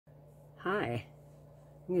Hi,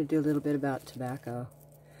 I'm going to do a little bit about tobacco.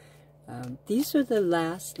 These are the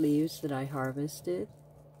last leaves that I harvested.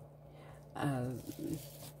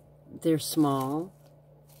 They're small.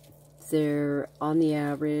 They're on the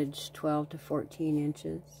average 12 to 14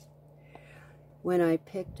 inches. When I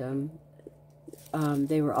picked them,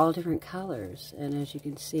 they were all different colors, and as you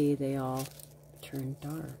can see, they all turned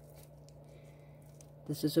dark.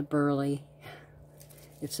 This is a burley.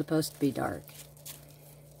 It's supposed to be dark.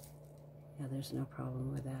 Yeah, there's no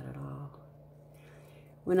problem with that at all.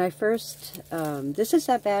 When I first, this is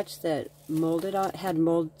that batch that had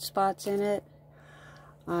mold spots in it.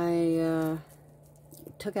 I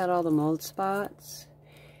took out all the mold spots,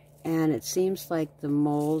 and it seems like the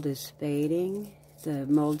mold is fading. The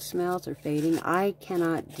mold smells are fading. I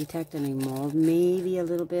cannot detect any mold, maybe a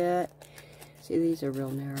little bit. See, these are real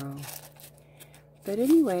narrow. But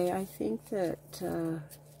anyway, I think that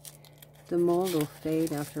the mold will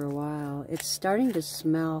fade after a while. It's starting to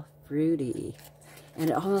smell fruity, and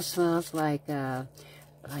it almost smells like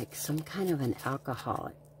some kind of an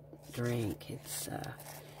alcoholic drink. It's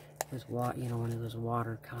one of those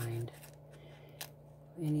water kind.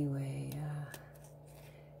 Anyway,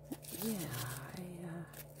 yeah,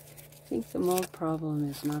 I think the mold problem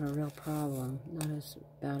is not a real problem, not as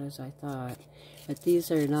bad as I thought. But these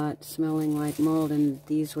are not smelling like mold, and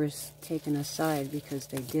these were taken aside because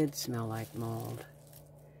they did smell like mold.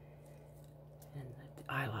 And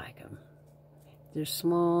I like them. They're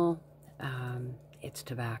small. It's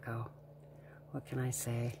tobacco. What can I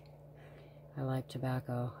say? I like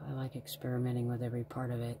tobacco. I like experimenting with every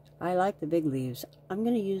part of it. I like the big leaves. I'm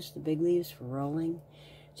going to use the big leaves for rolling.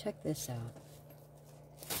 Check this out.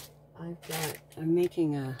 I'm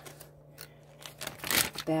making a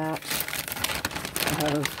batch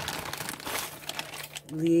of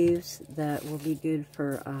leaves that will be good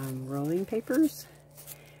for rolling papers.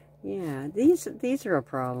 Yeah, these are a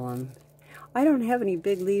problem. I don't have any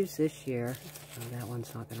big leaves this year. Oh, that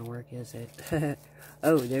one's not going to work, is it?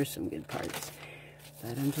 Oh, there's some good parts.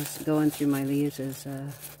 But I'm just going through my leaves as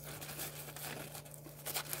I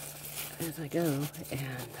go.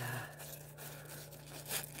 And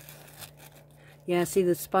yeah, see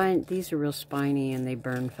the spine, these are real spiny and they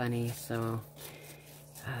burn funny, so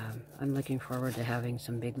I'm looking forward to having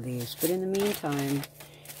some big leaves. But in the meantime,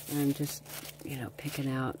 I'm just, picking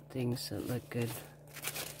out things that look good.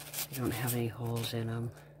 They don't have any holes in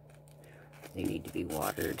them. They need to be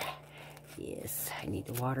watered. Yes, I need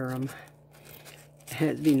to water them.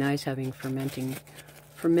 It'd be nice having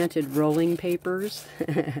fermented rolling papers.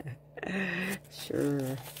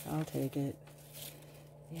 Sure, I'll take it.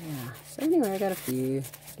 Yeah, so anyway, I got a few.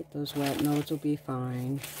 Get those wet, and those will be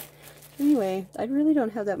fine. Anyway, I really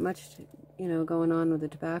don't have that much, going on with the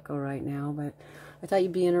tobacco right now, but I thought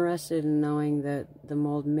you'd be interested in knowing that the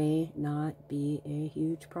mold may not be a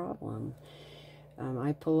huge problem.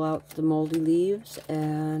 I pull out the moldy leaves,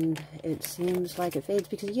 and it seems like it fades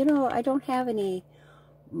because, I don't have any.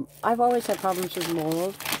 I've always had problems with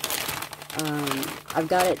mold. I've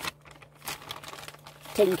got it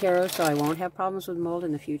taken care of, so I won't have problems with mold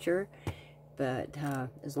in the future. But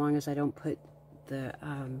as long as I don't put the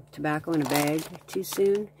tobacco in a bag too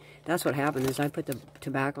soon. That's what happened, is I put the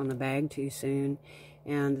tobacco in the bag too soon,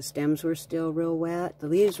 and the stems were still real wet. The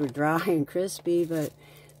leaves were dry and crispy, but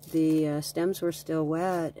the stems were still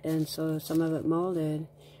wet, and so some of it molded.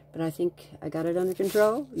 But I think I got it under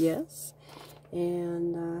control, yes.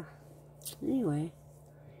 And anyway,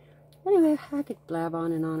 I could blab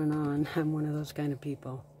on and on and on. I'm one of those kind of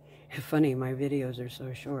people. Funny, my videos are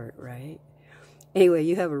so short, right? Anyway,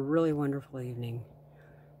 you have a really wonderful evening.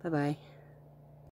 Bye-bye.